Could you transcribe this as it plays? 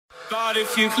But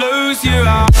if you close your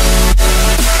eyes,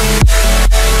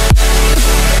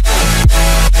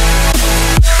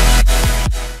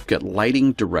 get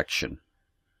lighting direction.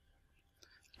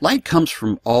 Light comes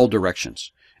from all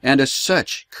directions, and as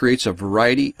such creates a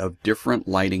variety of different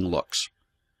lighting looks.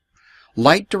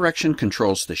 Light direction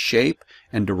controls the shape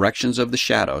and directions of the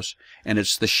shadows, and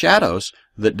it's the shadows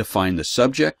that define the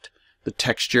subject, the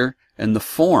texture, and the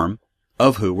form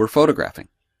of who we're photographing.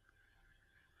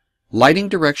 Lighting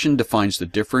direction defines the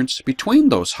difference between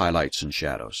those highlights and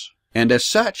shadows, and as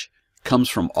such comes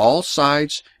from all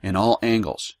sides and all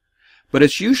angles. But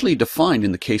it's usually defined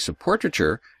in the case of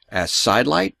portraiture as side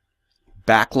light,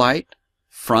 backlight,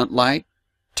 front light,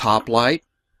 top light,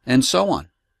 and so on.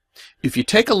 If you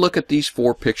take a look at these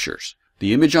four pictures,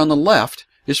 the image on the left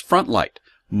is front light,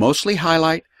 mostly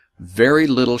highlight, very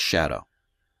little shadow.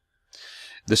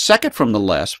 The second from the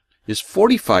left is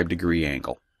 45-degree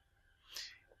angle.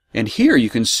 And here you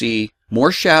can see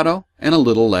more shadow and a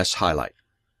little less highlight.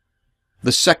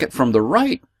 The second from the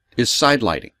right is side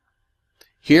lighting.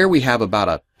 Here we have about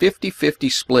a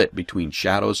 50-50 split between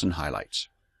shadows and highlights.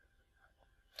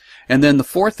 And then the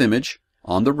fourth image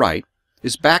on the right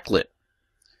is backlit.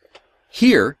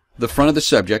 Here, the front of the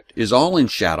subject is all in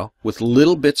shadow with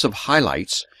little bits of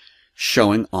highlights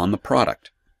showing on the product.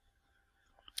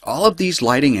 All of these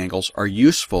lighting angles are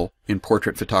useful in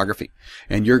portrait photography,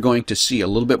 and you're going to see a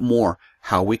little bit more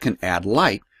how we can add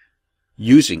light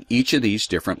using each of these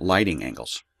different lighting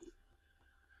angles.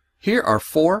 Here are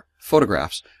four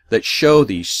photographs that show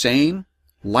these same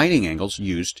lighting angles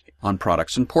used on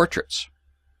products and portraits.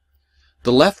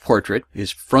 The left portrait is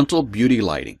frontal beauty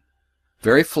lighting.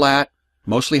 Very flat,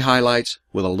 mostly highlights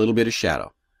with a little bit of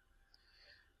shadow.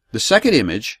 The second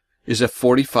image is a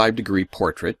 45-degree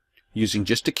portrait using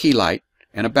just a key light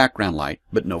and a background light,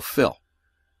 but no fill.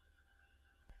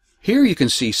 Here you can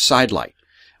see side light.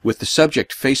 With the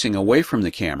subject facing away from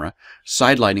the camera,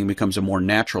 side lighting becomes a more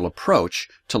natural approach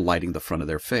to lighting the front of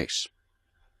their face.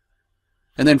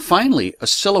 And then finally, a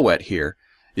silhouette here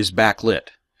is backlit.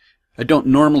 I don't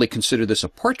normally consider this a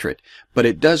portrait, but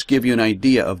it does give you an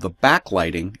idea of the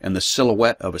backlighting and the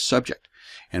silhouette of a subject.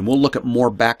 And we'll look at more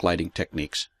backlighting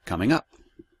techniques coming up.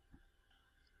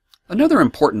 Another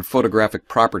important photographic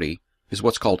property is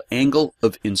what's called angle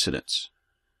of incidence.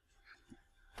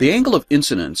 The angle of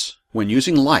incidence, when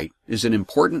using light, is an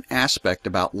important aspect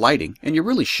about lighting, and you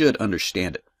really should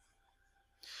understand it.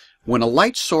 When a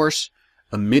light source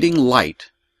emitting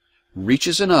light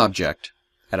reaches an object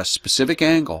at a specific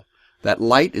angle, that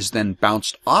light is then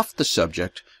bounced off the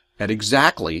subject at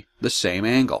exactly the same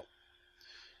angle.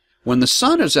 When the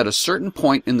sun is at a certain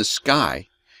point in the sky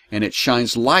and it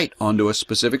shines light onto a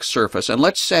specific surface, and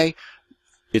let's say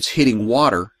it's hitting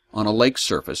water on a lake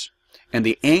surface, and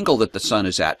the angle that the sun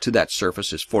is at to that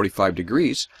surface is 45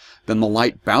 degrees, then the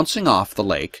light bouncing off the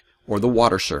lake or the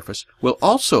water surface will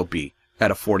also be at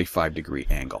a 45-degree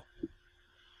angle.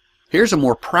 Here's a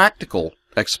more practical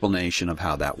explanation of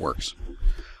how that works.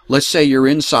 Let's say you're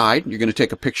inside, you're going to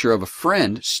take a picture of a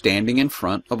friend standing in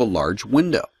front of a large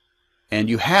window, and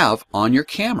you have on your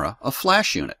camera a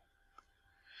flash unit.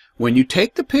 When you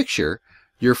take the picture,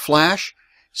 your flash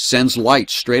sends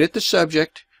light straight at the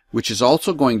subject, which is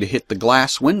also going to hit the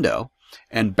glass window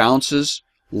and bounces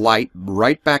light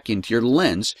right back into your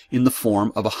lens in the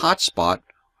form of a hot spot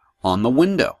on the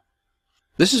window.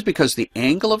 This is because the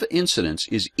angle of incidence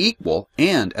is equal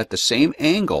and at the same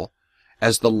angle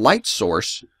as the light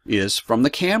source is from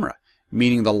the camera,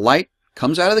 meaning the light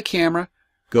comes out of the camera,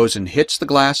 goes and hits the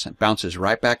glass, and bounces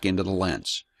right back into the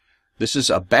lens. This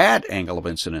is a bad angle of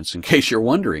incidence, in case you're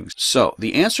wondering. So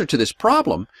the answer to this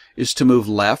problem is to move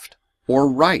left or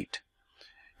right.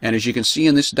 And as you can see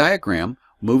in this diagram,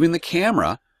 moving the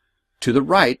camera to the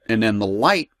right, and then the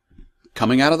light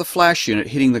coming out of the flash unit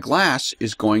hitting the glass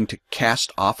is going to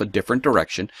cast off a different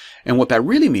direction. And what that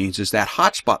really means is that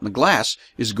hot spot in the glass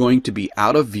is going to be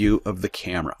out of view of the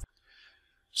camera.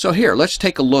 So here, let's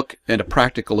take a look at a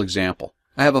practical example.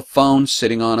 I have a phone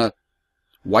sitting on a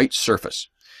white surface,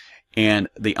 and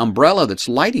the umbrella that's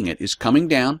lighting it is coming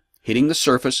down, hitting the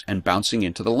surface, and bouncing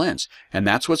into the lens. And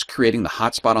that's what's creating the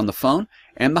hot spot on the phone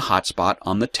and the hot spot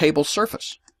on the table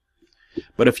surface.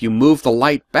 But if you move the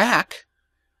light back,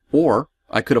 or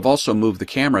I could have also moved the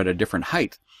camera at a different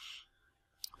height,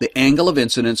 the angle of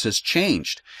incidence has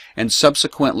changed. And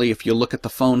subsequently, if you look at the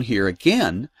phone here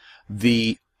again,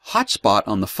 the hot spot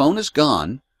on the phone is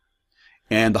gone,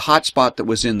 and the hot spot that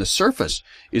was in the surface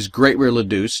is greatly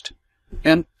reduced,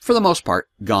 and for the most part,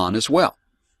 gone as well.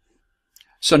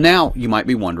 So now you might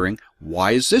be wondering,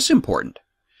 why is this important?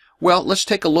 Well, let's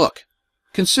take a look.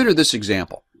 Consider this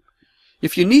example.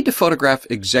 If you need to photograph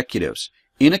executives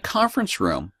in a conference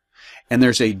room and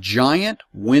there's a giant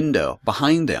window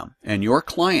behind them, and your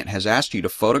client has asked you to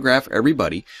photograph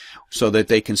everybody so that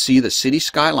they can see the city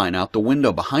skyline out the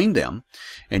window behind them,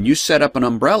 and you set up an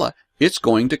umbrella, it's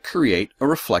going to create a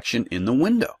reflection in the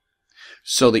window.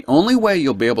 So the only way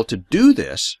you'll be able to do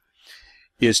this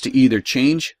is to either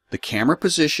change the camera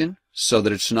position so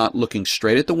that it's not looking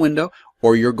straight at the window,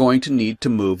 or you're going to need to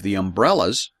move the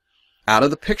umbrellas out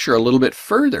of the picture a little bit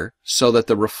further so that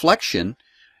the reflection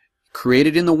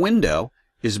created in the window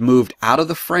is moved out of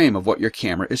the frame of what your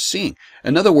camera is seeing.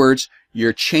 In other words,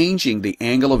 you're changing the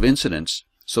angle of incidence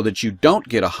so that you don't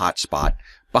get a hot spot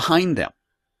behind them.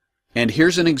 And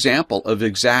here's an example of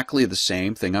exactly the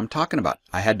same thing I'm talking about.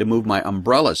 I had to move my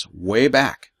umbrellas way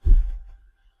back.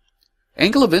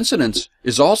 Angle of incidence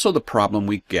is also the problem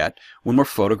we get when we're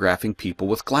photographing people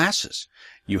with glasses.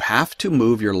 You have to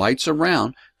move your lights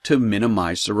around to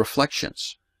minimize the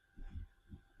reflections.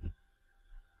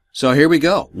 So here we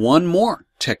go. One more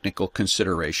technical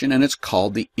consideration, and it's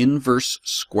called the inverse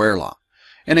square law.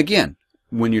 And again,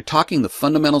 when you're talking the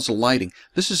fundamentals of lighting,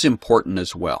 this is important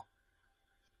as well.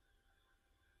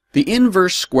 The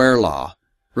inverse square law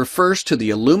refers to the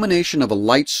illumination of a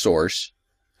light source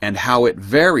and how it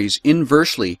varies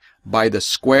inversely by the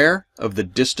square of the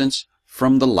distance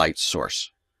from the light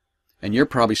source. And you're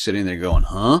probably sitting there going,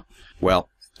 huh? Well,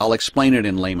 I'll explain it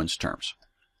in layman's terms.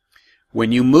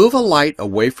 When you move a light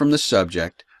away from the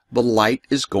subject, the light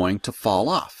is going to fall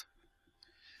off.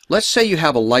 Let's say you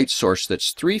have a light source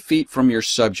that's 3 feet from your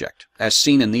subject, as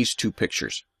seen in these two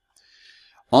pictures.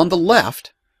 On the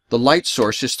left, the light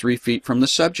source is 3 feet from the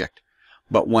subject.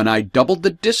 But when I doubled the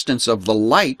distance of the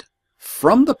light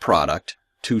from the product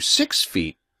to 6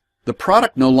 feet, the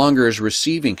product no longer is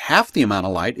receiving half the amount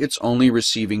of light, it's only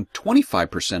receiving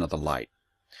 25% of the light.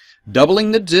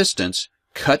 Doubling the distance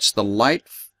cuts the light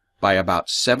by about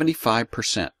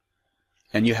 75%,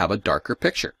 and you have a darker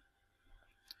picture.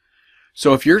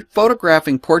 So if you're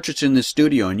photographing portraits in the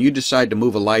studio and you decide to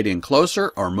move a light in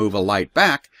closer or move a light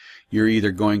back, you're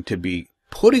either going to be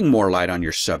putting more light on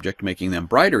your subject, making them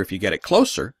brighter if you get it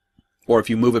closer, or if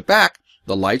you move it back,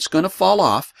 the light's going to fall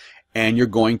off and you're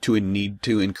going to need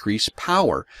to increase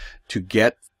power to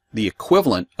get the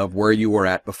equivalent of where you were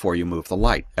at before you move the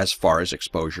light as far as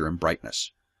exposure and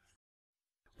brightness.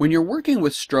 When you're working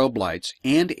with strobe lights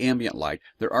and ambient light,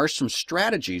 there are some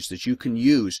strategies that you can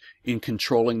use in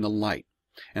controlling the light.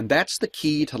 And that's the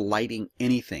key to lighting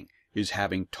anything, is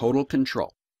having total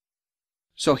control.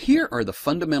 So here are the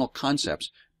fundamental concepts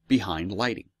behind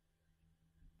lighting.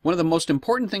 One of the most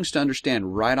important things to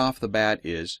understand right off the bat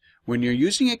is when you're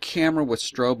using a camera with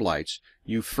strobe lights,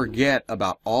 you forget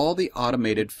about all the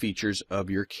automated features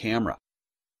of your camera.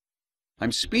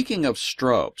 I'm speaking of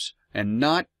strobes and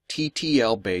not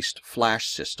TTL-based flash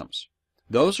systems.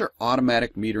 Those are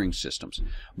automatic metering systems.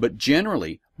 But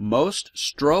generally, most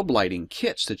strobe lighting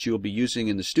kits that you'll be using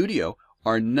in the studio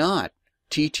are not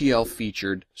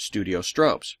TTL-featured studio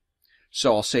strobes.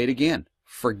 So I'll say it again.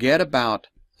 Forget about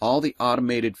all the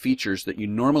automated features that you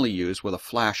normally use with a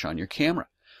flash on your camera.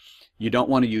 You don't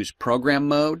want to use program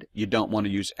mode. You don't want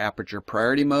to use aperture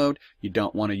priority mode. You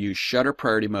don't want to use shutter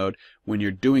priority mode. When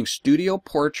you're doing studio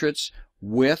portraits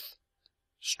with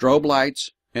strobe lights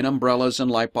and umbrellas and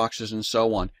light boxes and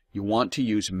so on, you want to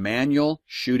use manual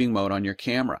shooting mode on your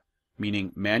camera,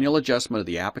 meaning manual adjustment of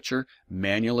the aperture,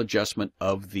 manual adjustment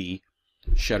of the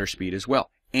shutter speed as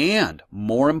well. And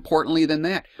more importantly than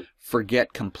that,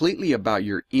 forget completely about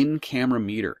your in-camera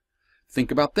meter.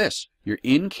 Think about this. Your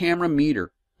in-camera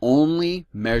meter only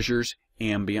measures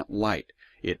ambient light.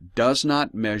 It does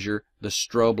not measure the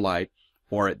strobe light,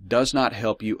 or it does not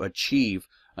help you achieve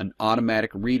an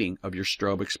automatic reading of your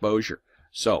strobe exposure.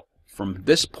 So from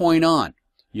this point on,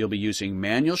 you'll be using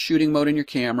manual shooting mode in your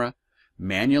camera,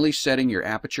 manually setting your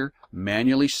aperture,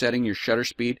 manually setting your shutter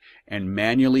speed, and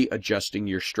manually adjusting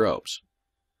your strobes.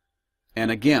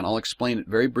 And again, I'll explain it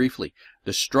very briefly.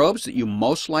 The strobes that you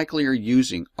most likely are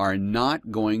using are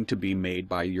not going to be made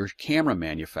by your camera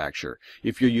manufacturer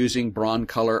if you're using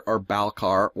Broncolor or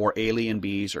Balcar or Alien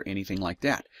Bees or anything like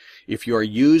that. If you're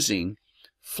using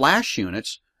flash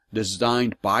units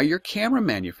designed by your camera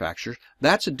manufacturer,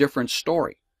 that's a different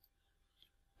story.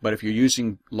 But if you're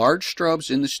using large strobes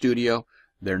in the studio,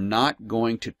 they're not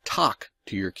going to talk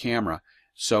to your camera,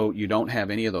 so you don't have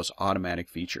any of those automatic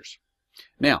features.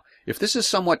 Now, if this is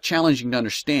somewhat challenging to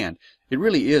understand, it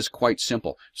really is quite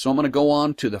simple. So I'm going to go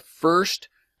on to the first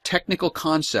technical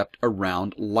concept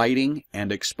around lighting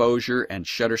and exposure and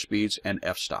shutter speeds and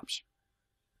f-stops.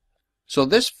 So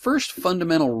this first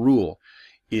fundamental rule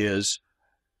is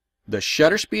the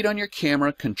shutter speed on your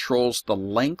camera controls the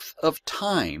length of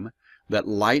time that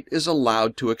light is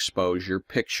allowed to expose your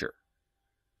picture.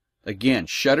 Again,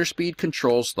 shutter speed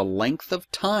controls the length of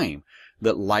time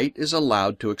that light is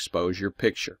allowed to expose your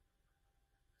picture.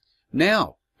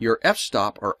 Now, your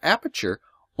f-stop or aperture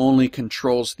only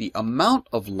controls the amount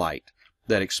of light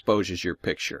that exposes your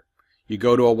picture. You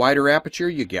go to a wider aperture,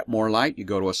 you get more light. You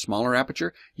go to a smaller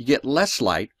aperture, you get less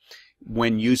light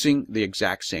when using the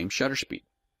exact same shutter speed.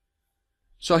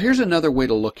 So here's another way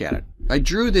to look at it. I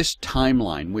drew this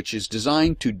timeline which is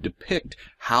designed to depict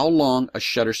how long a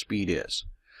shutter speed is.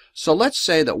 So let's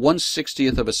say that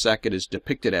 1/60th of a second is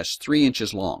depicted as 3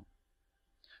 inches long.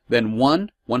 Then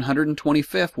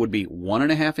 1/125th would be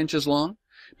 1.5 inches long,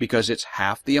 because it's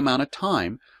half the amount of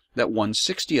time that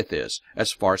 1/60th is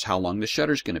as far as how long the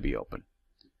shutter is going to be open.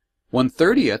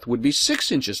 1/30th would be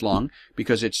 6 inches long,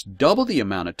 because it's double the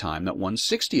amount of time that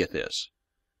 1/60th is.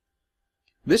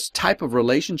 This type of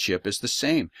relationship is the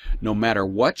same no matter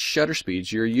what shutter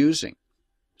speeds you're using.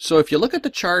 So if you look at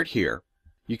the chart here,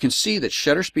 you can see that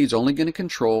shutter speed is only going to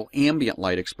control ambient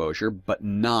light exposure, but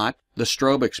not the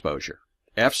strobe exposure.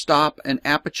 F-stop and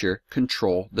aperture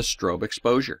control the strobe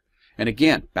exposure. And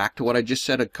again, back to what I just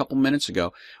said a couple minutes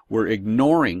ago, we're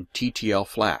ignoring TTL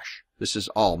flash. This is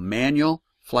all manual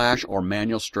flash or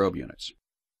manual strobe units.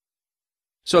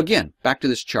 So again, back to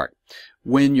this chart.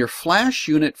 When your flash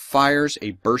unit fires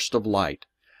a burst of light,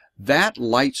 that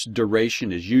light's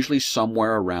duration is usually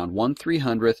somewhere around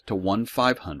 1/300th to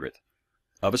 1/500th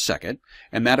of a second,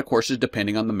 and that of course is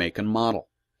depending on the make and model.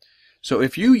 So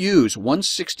if you use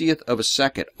 1/60th of a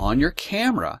second on your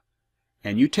camera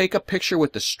and you take a picture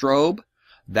with the strobe,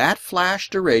 that flash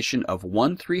duration of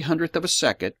 1/300th of a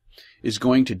second is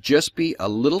going to just be a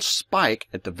little spike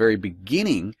at the very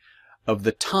beginning of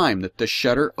the time that the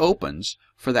shutter opens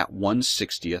for that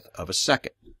 1/60th of a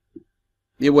second.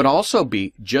 It would also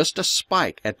be just a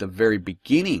spike at the very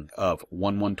beginning of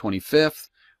 1/125th,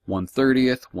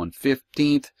 1/30th,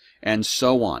 1/15th, and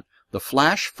so on. The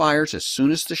flash fires as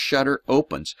soon as the shutter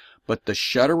opens, but the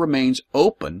shutter remains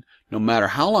open no matter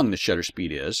how long the shutter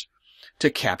speed is to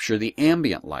capture the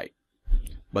ambient light.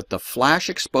 But the flash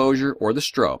exposure or the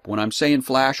strobe, when I'm saying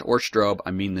flash or strobe,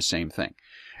 I mean the same thing,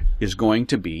 is going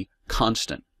to be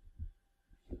constant.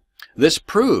 This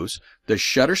proves the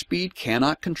shutter speed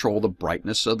cannot control the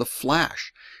brightness of the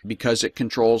flash because it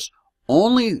controls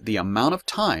only the amount of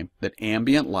time that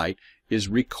ambient light is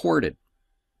recorded.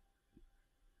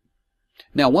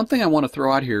 Now, one thing I want to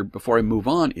throw out here before I move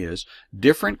on is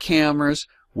different cameras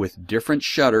with different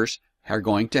shutters are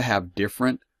going to have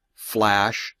different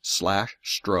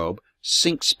flash/strobe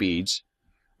sync speeds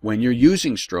when you're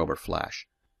using strobe or flash.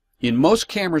 In most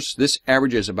cameras, this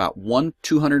averages about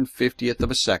 1/250th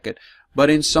of a second, but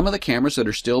in some of the cameras that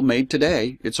are still made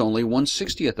today, it's only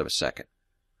 1/60th of a second.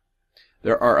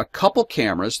 There are a couple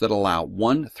cameras that allow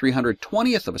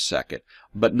 1/320th of a second,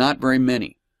 but not very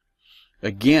many.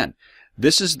 Again,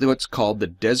 this is what's called the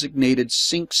designated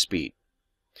sync speed,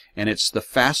 and it's the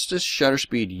fastest shutter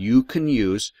speed you can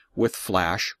use with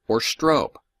flash or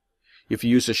strobe. If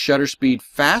you use a shutter speed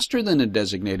faster than the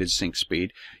designated sync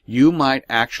speed, you might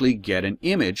actually get an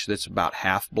image that's about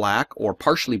half black or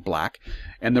partially black,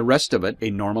 and the rest of it a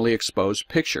normally exposed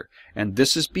picture. And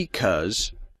this is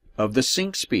because of the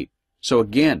sync speed. So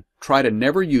again, try to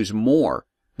never use more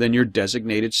than your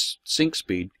designated sync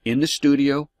speed in the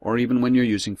studio or even when you're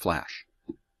using flash.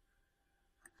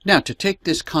 Now, to take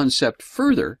this concept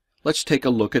further, let's take a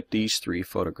look at these three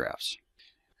photographs.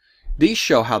 These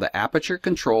show how the aperture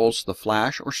controls the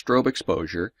flash or strobe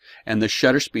exposure and the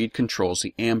shutter speed controls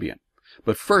the ambient.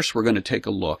 But first we're going to take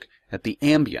a look at the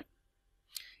ambient.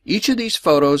 Each of these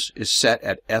photos is set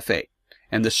at f8,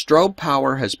 and the strobe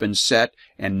power has been set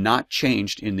and not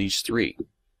changed in these three.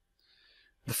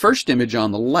 The first image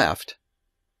on the left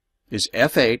is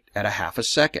f8 at 1/2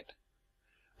 second.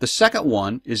 The second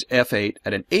one is f8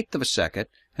 at 1/8 of a second,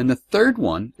 and the third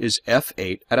one is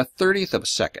f8 at 1/30th of a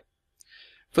second.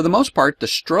 For the most part, the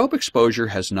strobe exposure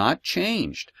has not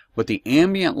changed, but the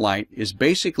ambient light is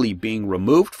basically being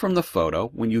removed from the photo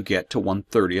when you get to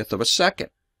 1/30th of a second.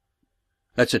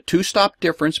 That's a 2-stop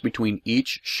difference between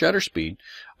each shutter speed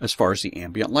as far as the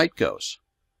ambient light goes.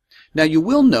 Now you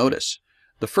will notice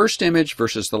the first image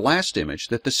versus the last image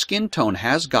that the skin tone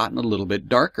has gotten a little bit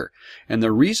darker. And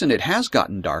the reason it has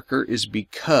gotten darker is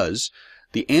because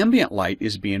the ambient light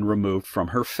is being removed from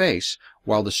her face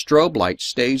while the strobe light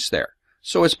stays there.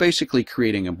 So it's basically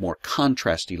creating a more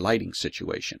contrasty lighting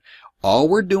situation. All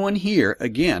we're doing here,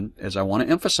 again, as I want to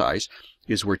emphasize,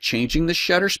 is we're changing the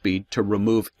shutter speed to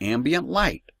remove ambient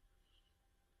light.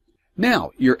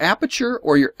 Now, your aperture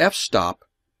or your f-stop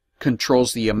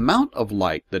controls the amount of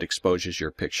light that exposes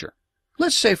your picture.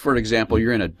 Let's say, for example,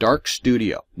 you're in a dark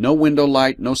studio, no window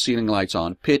light, no ceiling lights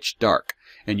on, pitch dark,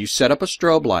 and you set up a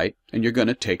strobe light and you're going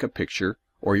to take a picture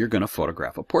or you're going to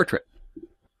photograph a portrait.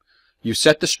 You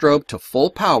set the strobe to full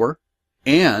power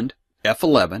and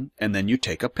F11, and then you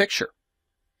take a picture.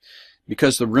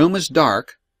 Because the room is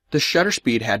dark, the shutter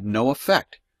speed had no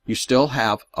effect. You still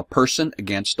have a person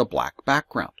against a black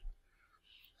background.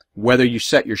 Whether you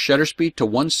set your shutter speed to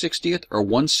 1/60th or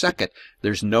 1 second,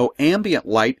 there's no ambient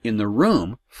light in the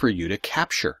room for you to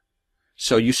capture.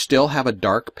 So you still have a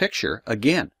dark picture,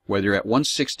 again, whether you're at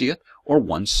 1/60th or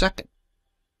 1 second.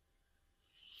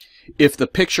 If the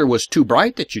picture was too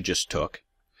bright that you just took,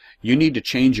 you need to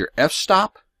change your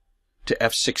f-stop to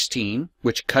f16,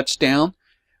 which cuts down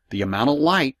the amount of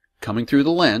light coming through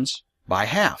the lens by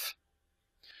half.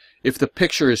 If the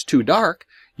picture is too dark,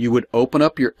 you would open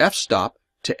up your f-stop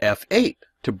to f8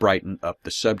 to brighten up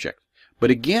the subject. But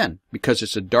again, because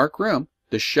it's a dark room,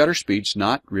 the shutter speed's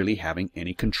not really having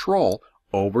any control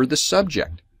over the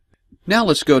subject. Now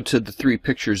let's go to the 3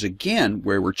 pictures again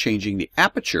where we're changing the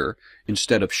aperture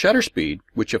instead of shutter speed,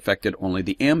 which affected only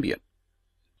the ambient.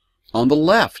 On the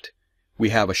left, we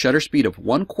have a shutter speed of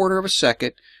 1/4 of a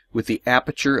second with the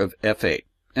aperture of f8,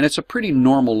 and it's a pretty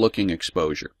normal looking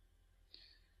exposure.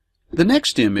 The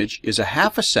next image is a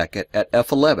 1/2 second at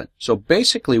f11. So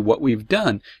basically what we've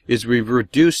done is we've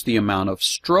reduced the amount of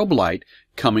strobe light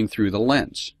coming through the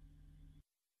lens.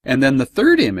 And then the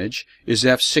third image is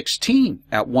f16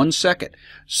 at 1 second.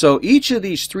 So each of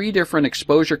these 3 different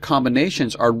exposure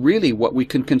combinations are really what we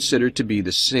can consider to be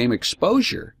the same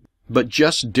exposure, but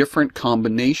just different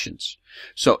combinations.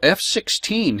 So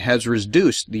f16 has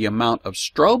reduced the amount of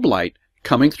strobe light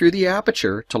coming through the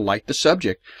aperture to light the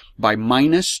subject by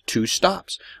 -2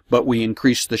 stops, but we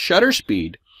increase the shutter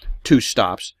speed 2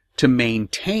 stops to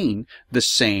maintain the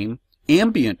same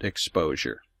ambient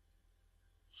exposure.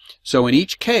 So in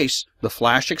each case, the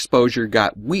flash exposure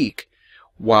got weak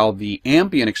while the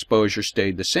ambient exposure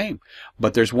stayed the same.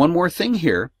 But there's one more thing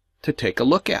here to take a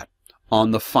look at.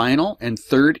 On the final and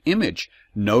third image,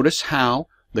 notice how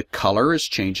the color is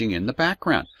changing in the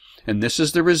background. And this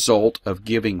is the result of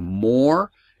giving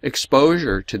more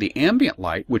exposure to the ambient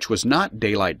light, which was not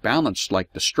daylight balanced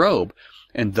like the strobe,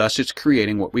 and thus it's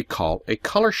creating what we call a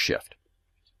color shift.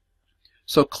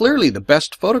 So clearly the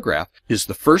best photograph is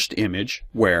the first image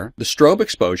where the strobe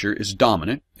exposure is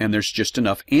dominant and there's just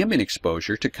enough ambient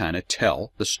exposure to kind of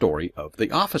tell the story of the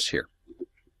office here.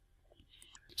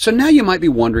 So now you might be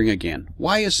wondering again,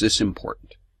 why is this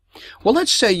important? Well,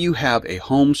 let's say you have a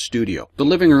home studio, the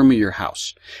living room of your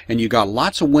house, and you got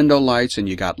lots of window lights and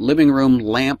you got living room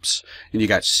lamps and you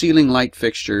got ceiling light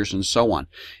fixtures and so on.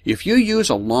 If you use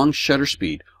a long shutter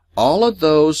speed, all of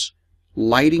those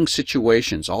lighting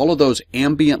situations, all of those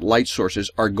ambient light sources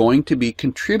are going to be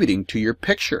contributing to your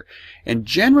picture. And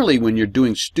generally when you're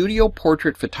doing studio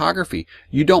portrait photography,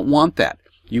 you don't want that.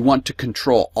 You want to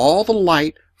control all the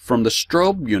light from the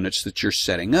strobe units that you're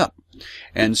setting up.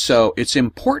 And so it's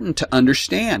important to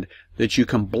understand that you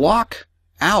can block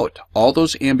out all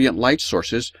those ambient light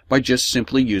sources by just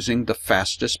simply using the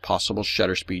fastest possible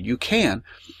shutter speed you can,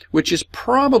 which is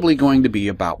probably going to be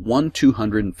about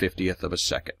 1/250th of a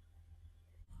second.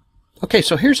 Okay,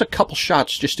 so here's a couple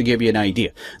shots just to give you an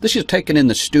idea. This is taken in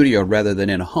the studio rather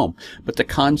than in a home, but the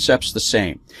concept's the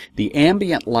same. The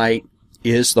ambient light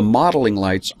is the modeling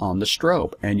lights on the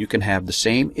strobe, and you can have the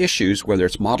same issues whether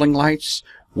it's modeling lights,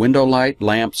 window light,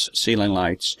 lamps, ceiling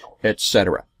lights,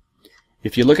 etc.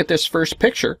 If you look at this first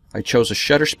picture, I chose a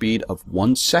shutter speed of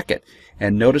 1 second,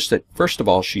 and notice that first of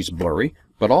all she's blurry,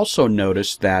 but also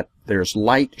notice that there's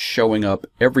light showing up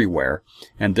everywhere,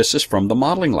 and this is from the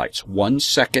modeling lights. 1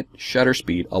 second shutter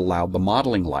speed allowed the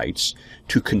modeling lights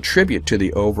to contribute to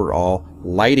the overall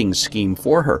lighting scheme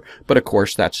for her, but of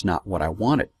course that's not what I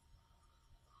wanted.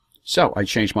 So I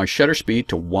changed my shutter speed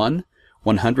to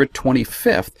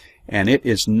 1/125th, and it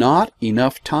is not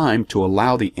enough time to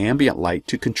allow the ambient light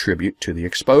to contribute to the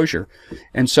exposure,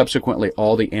 and subsequently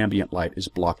all the ambient light is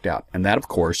blocked out, and that of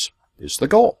course is the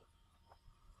goal.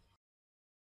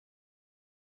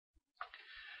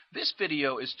 This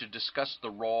video is to discuss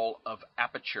the role of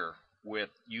aperture with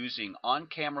using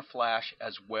on-camera flash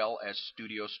as well as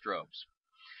studio strobes.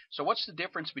 So what's the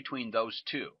difference between those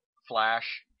two,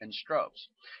 flash and strobes?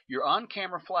 Your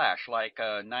on-camera flash, like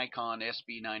a Nikon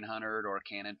SB900 or a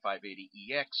Canon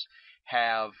 580EX,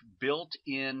 have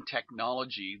built-in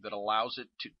technology that allows it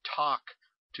to talk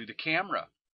to the camera.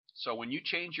 So when you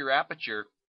change your aperture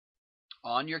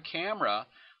on your camera,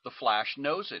 the flash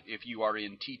knows it if you are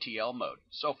in TTL mode.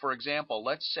 So for example,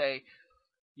 let's say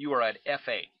you are at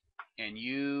f8 and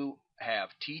you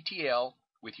have TTL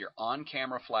with your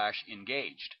on-camera flash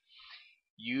engaged.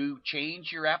 you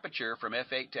change your aperture from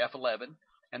f8 to f11,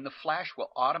 and the flash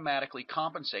will automatically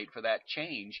compensate for that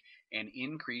change and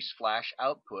increase flash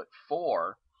output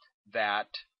for that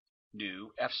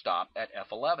new f-stop at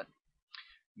f11.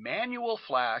 Manual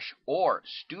flash or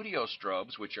studio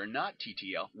strobes, which are not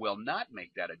TTL, will not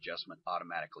make that adjustment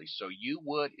automatically. So you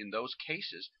would, in those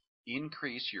cases,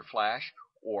 increase your flash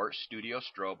or studio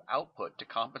strobe output to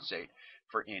compensate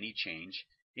for any change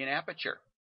in aperture.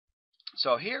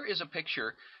 So here is a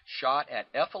picture shot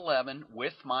at f11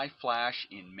 with my flash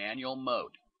in manual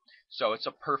mode. So it's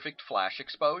a perfect flash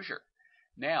exposure.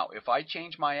 Now, if I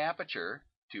change my aperture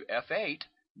to f8,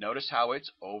 notice how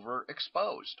it's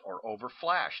overexposed or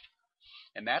overflashed.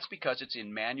 And that's because it's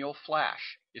in manual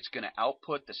flash. It's going to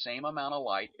output the same amount of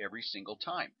light every single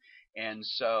time. And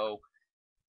so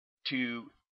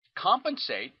to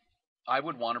compensate, I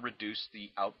would want to reduce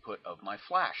the output of my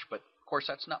flash. But of course,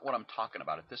 that's not what I'm talking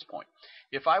about at this point.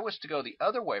 If I was to go the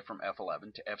other way from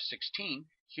f11 to f16,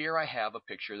 here I have a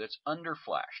picture that's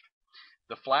underflashed.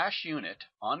 The flash unit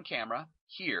on camera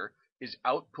here is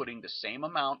outputting the same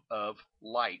amount of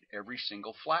light every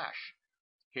single flash.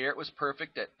 Here it was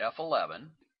perfect at f11,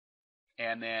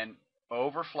 and then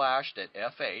overflashed at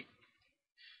f8,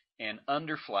 and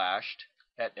underflashed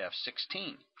at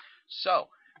f16. So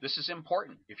this is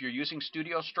important. If you're using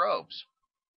studio strobes,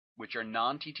 which are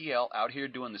non-TTL, out here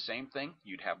doing the same thing,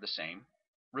 you'd have the same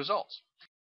results.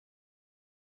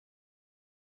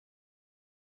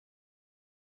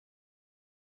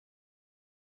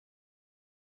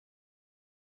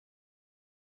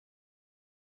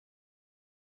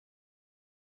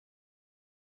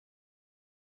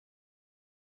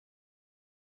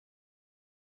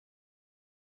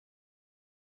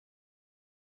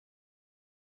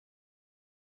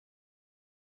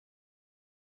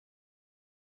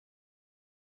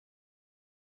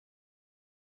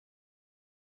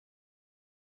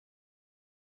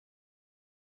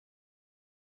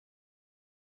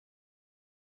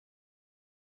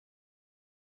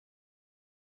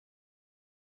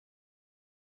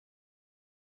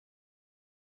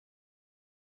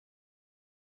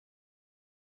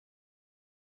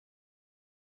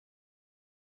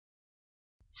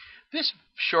 This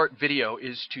short video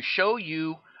is to show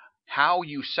you how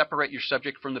you separate your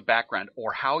subject from the background,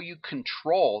 or how you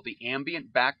control the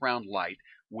ambient background light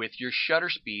with your shutter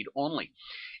speed only.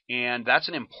 And that's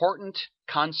an important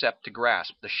concept to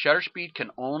grasp. The shutter speed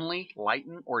can only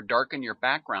lighten or darken your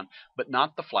background, but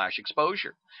not the flash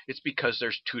exposure. It's because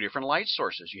there's two different light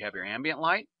sources. You have your ambient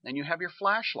light and you have your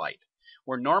flash light.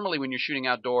 Where normally when you're shooting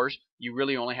outdoors, you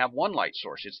really only have one light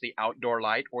source. It's the outdoor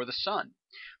light or the sun.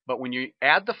 But when you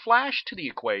add the flash to the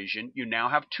equation, you now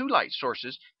have two light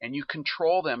sources, and you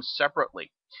control them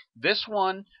separately. This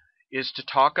one is to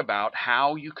talk about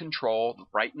how you control the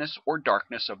brightness or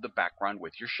darkness of the background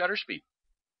with your shutter speed.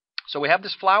 So we have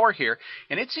this flower here,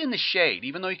 and it's in the shade.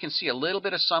 Even though you can see a little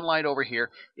bit of sunlight over here,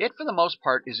 it for the most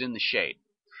part is in the shade.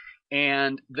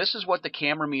 And this is what the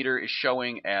camera meter is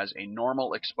showing as a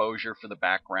normal exposure for the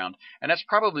background. And that's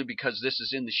probably because this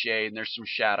is in the shade and there's some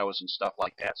shadows and stuff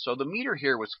like that. So the meter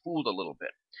here was fooled a little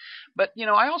bit. But, you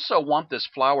know, I also want this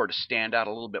flower to stand out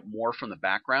a little bit more from the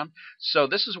background. So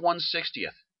this is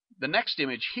 1/60th. The next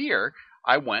image here,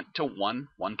 I went to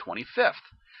 1/125th.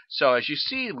 So as you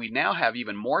see, we now have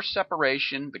even more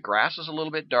separation. The grass is a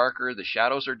little bit darker. The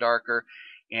shadows are darker.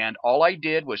 And all I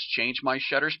did was change my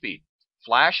shutter speed.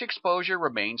 Flash exposure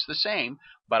remains the same,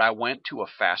 but I went to a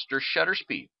faster shutter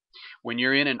speed. When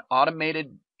you're in an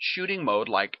automated shooting mode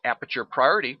like aperture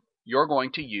priority, you're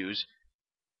going to use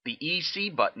the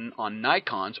EC button on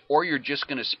Nikons, or you're just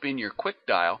going to spin your quick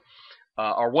dial,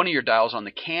 or one of your dials on the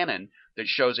Canon that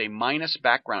shows a minus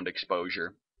background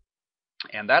exposure,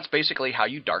 and that's basically how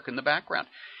you darken the background.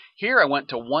 Here I went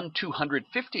to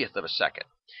 1/250th of a second.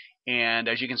 And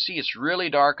as you can see, it's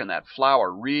really dark, and that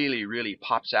flower really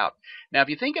pops out. Now, if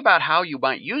you think about how you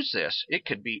might use this, it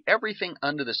could be everything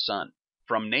under the sun,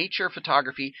 from nature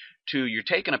photography to you're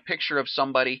taking a picture of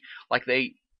somebody like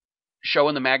they show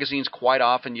in the magazines quite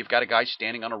often. You've got a guy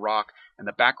standing on a rock, and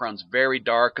the background's very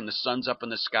dark, and the sun's up in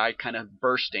the sky kind of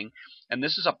bursting. And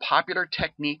this is a popular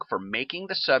technique for making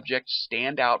the subject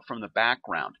stand out from the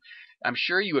background. I'm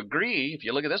sure you agree, if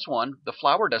you look at this one, the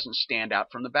flower doesn't stand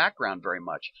out from the background very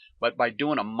much. But by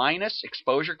doing a minus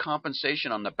exposure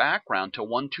compensation on the background to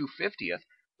 1/250th,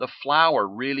 the flower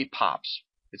really pops.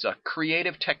 It's a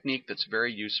creative technique that's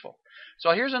very useful.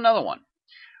 So here's another one.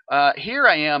 Here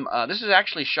I am. This is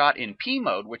actually shot in P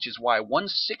mode, which is why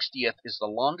 1/60th is the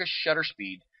longest shutter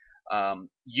speed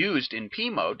used in P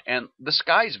mode. And the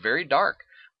sky is very dark.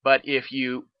 But if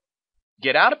you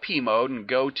get out of P mode and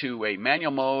go to a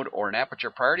manual mode or an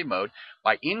aperture priority mode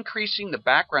by increasing the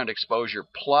background exposure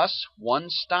plus 1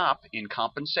 stop in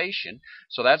compensation.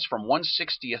 So that's from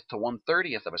 1/60th to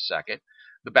 1/30th of a second.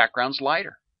 The background's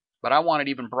lighter. But I want it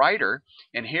even brighter,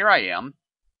 and here I am,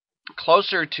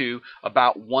 closer to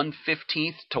about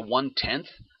 1/15th to 1/10th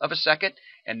of a second,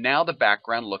 and now the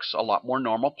background looks a lot more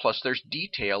normal, plus there's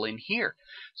detail in here.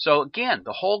 So again,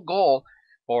 the whole goal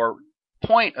or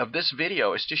point of this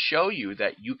video is to show you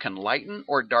that you can lighten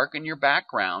or darken your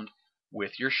background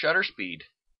with your shutter speed,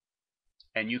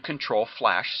 and you control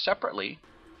flash separately.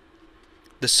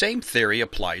 The same theory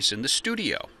applies in the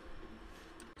studio.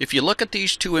 If you look at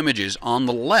these two images on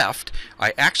the left,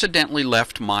 I accidentally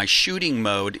left my shooting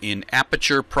mode in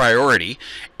aperture priority,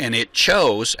 and it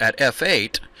chose at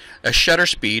f8 a shutter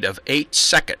speed of 8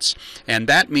 seconds. And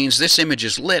that means this image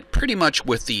is lit pretty much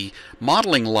with the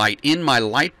modeling light in my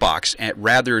light box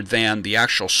rather than the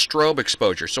actual strobe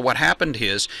exposure. So what happened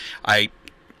is I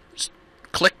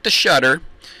clicked the shutter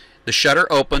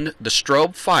opened, the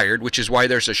strobe fired, which is why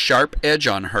there's a sharp edge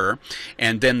on her,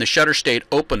 and then the shutter stayed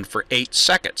open for 8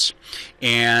 seconds.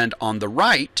 And on the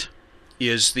right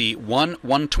is the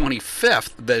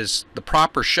 1/125th, that is the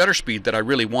proper shutter speed that I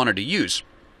really wanted to use.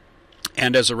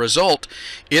 And as a result,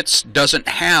 it doesn't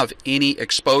have any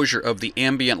exposure of the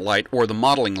ambient light or the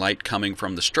modeling light coming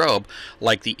from the strobe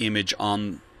like the image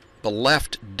on the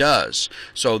left does.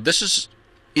 So this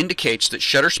indicates that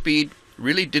shutter speed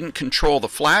really didn't control the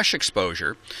flash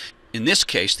exposure. In this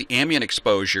case, the ambient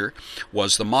exposure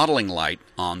was the modeling light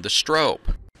on the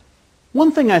strobe.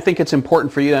 One thing I think it's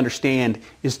important for you to understand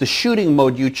is the shooting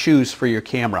mode you choose for your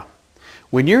camera.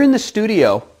 When you're in the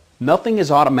studio, nothing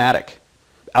is automatic.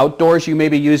 Outdoors, you may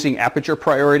be using aperture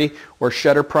priority or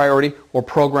shutter priority or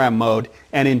program mode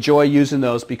and enjoy using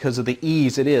those because of the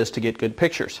ease it is to get good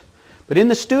pictures. But in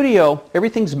the studio,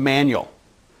 everything's manual.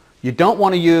 You don't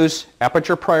want to use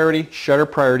aperture priority, shutter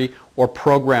priority, or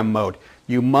program mode.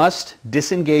 You must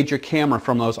disengage your camera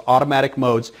from those automatic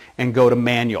modes and go to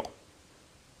manual.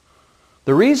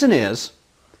 The reason is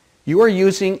you are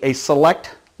using a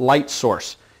select light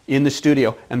source in the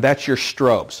studio, and that's your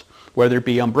strobes. Whether it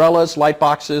be umbrellas, light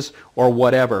boxes, or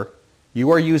whatever, you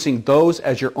are using those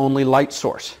as your only light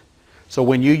source. So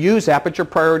when you use aperture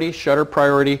priority, shutter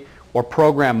priority, or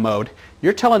program mode,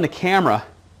 you're telling the camera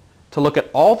to look at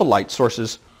all the light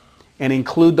sources and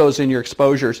include those in your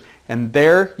exposures, and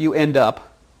there you end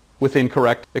up with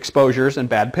incorrect exposures and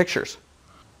bad pictures.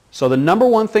 So the number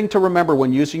one thing to remember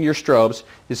when using your strobes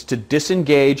is to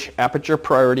disengage aperture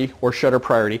priority or shutter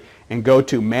priority and go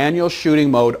to manual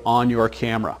shooting mode on your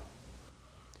camera.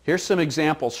 Here's some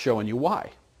examples showing you why.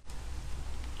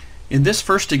 In this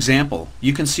first example,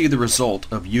 you can see the result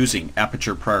of using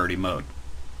aperture priority mode.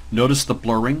 Notice the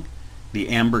blurring, the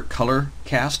amber color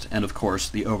cast, and of course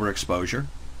the overexposure.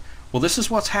 Well, this is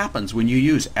what happens when you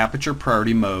use aperture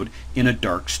priority mode in a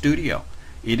dark studio.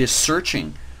 It is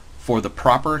searching for the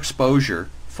proper exposure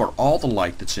for all the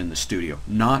light that's in the studio,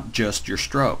 not just your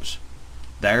strobes.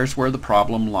 There's where the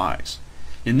problem lies.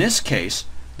 In this case,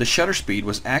 the shutter speed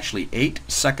was actually 8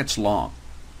 seconds long.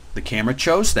 The camera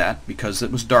chose that because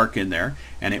it was dark in there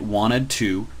and it wanted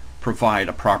to provide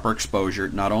a proper exposure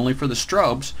not only for the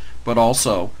strobes but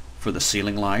also for the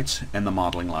ceiling lights and the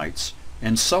modeling lights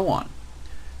and so on.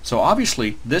 So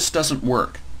obviously this doesn't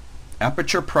work.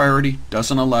 Aperture priority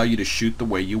doesn't allow you to shoot the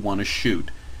way you want to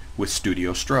shoot with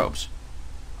studio strobes.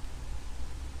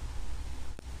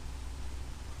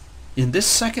 In this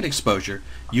second exposure,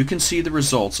 you can see the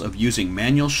results of using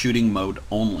manual shooting mode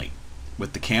only,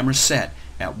 with the camera set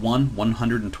at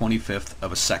 1/125th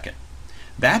of a second.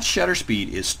 That shutter speed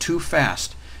is too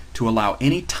fast to allow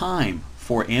any time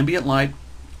for ambient light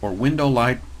or window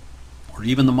light or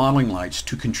even the modeling lights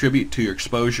to contribute to your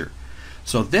exposure.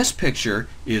 So this picture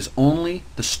is only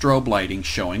the strobe lighting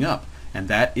showing up, and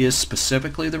that is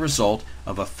specifically the result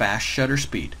of a fast shutter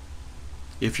speed.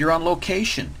 If you're on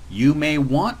location, you may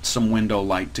want some window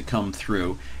light to come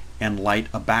through and light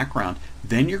a background.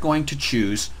 Then you're going to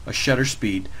choose a shutter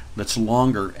speed that's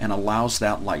longer and allows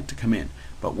that light to come in.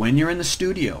 But when you're in the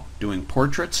studio doing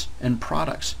portraits and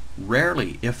products,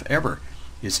 rarely, if ever,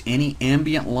 is any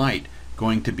ambient light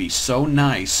going to be so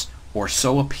nice or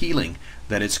so appealing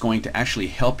that it's going to actually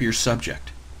help your subject.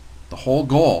 The whole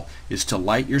goal is to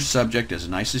light your subject as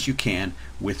nice as you can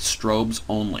with strobes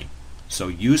only. So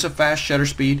use a fast shutter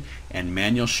speed and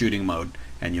manual shooting mode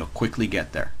and you'll quickly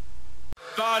get there.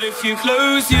 But if you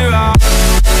close your eyes